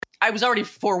I was already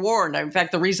forewarned. In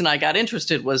fact, the reason I got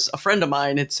interested was a friend of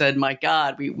mine had said, "My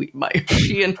God,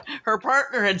 she and her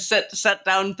partner had sat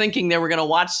down thinking they were going to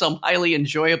watch some highly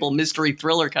enjoyable mystery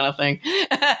thriller kind of thing,"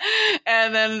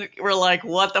 and then we're like,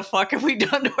 "What the fuck have we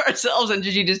done to ourselves?" And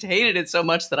she just hated it so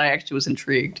much that I actually was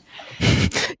intrigued.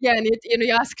 Yeah, and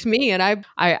you asked me, and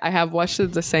I have watched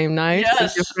it the same night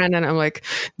with your friend, and I'm like,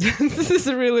 this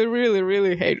is really, really,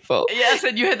 really hateful. Yes,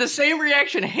 and you had the same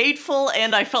reaction, hateful,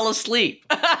 and I fell asleep.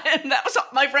 And that was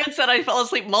my friend said I fell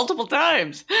asleep multiple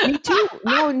times. Me too.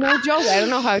 No joke. I don't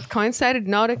know how it coincided.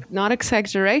 Not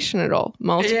exaggeration at all.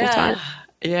 Multiple times.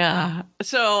 Yeah.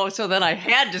 So then I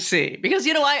had to see, because,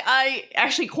 I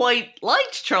actually quite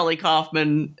liked Charlie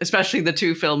Kaufman, especially the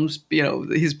two films,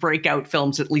 his breakout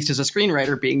films, at least as a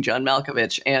screenwriter, being John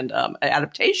Malkovich and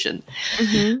Adaptation.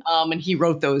 Mm-hmm. And he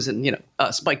wrote those, and,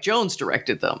 Spike Jonze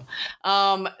directed them.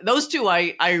 Those two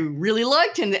I really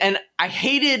liked, and I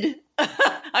hated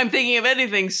I'm Thinking of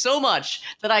Anything so much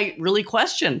that I really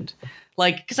questioned.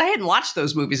 Because I hadn't watched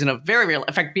those movies in a very, very,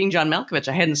 in fact, being John Malkovich,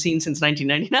 I hadn't seen since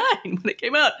 1999 when it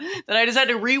came out. Then I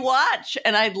decided to rewatch,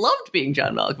 and I loved Being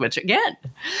John Malkovich again.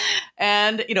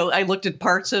 And, I looked at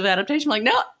parts of Adaptation, like,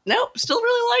 no, still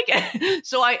really like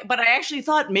it. But I actually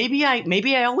thought maybe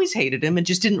I always hated him and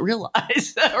just didn't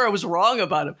realize, or I was wrong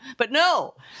about him. But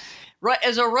no. Right,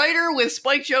 as a writer with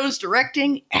Spike Jonze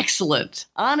directing, excellent.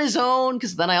 On his own,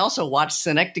 because then I also watched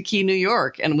Synecdoche, New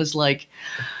York, and was like,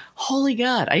 holy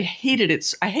God, I hated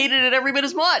it. I hated it every bit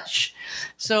as much.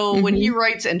 So when he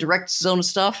writes and directs his own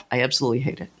stuff, I absolutely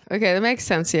hate it. Okay, that makes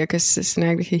sense, yeah, because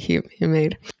Synecdoche he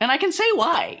made. And I can say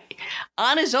why.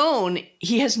 On his own,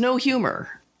 he has no humor,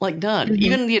 like none. Mm-hmm.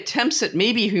 Even the attempts at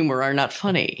maybe humor are not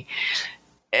funny.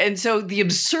 And so the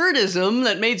absurdism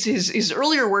that made his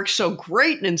earlier work so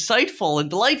great and insightful and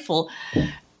delightful,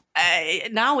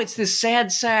 now it's this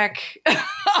sad sack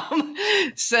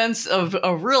sense of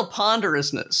real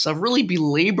ponderousness, of really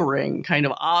belaboring kind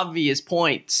of obvious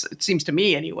points, it seems to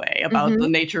me anyway, about the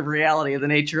nature of reality, the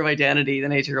nature of identity, the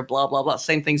nature of blah, blah, blah,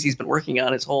 same things he's been working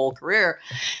on his whole career.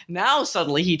 Now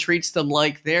suddenly he treats them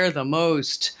like they're the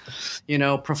most,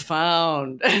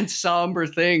 profound and somber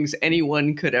things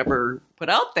anyone could ever put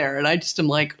out there. And I just am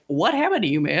like, what happened to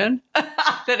you, man?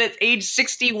 That at age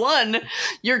 61,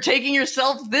 you're taking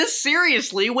yourself this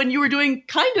seriously when you were doing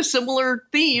kind of similar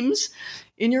themes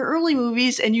in your early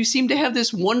movies, and you seem to have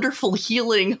this wonderful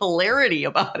healing hilarity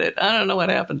about it. I don't know what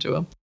happened to him.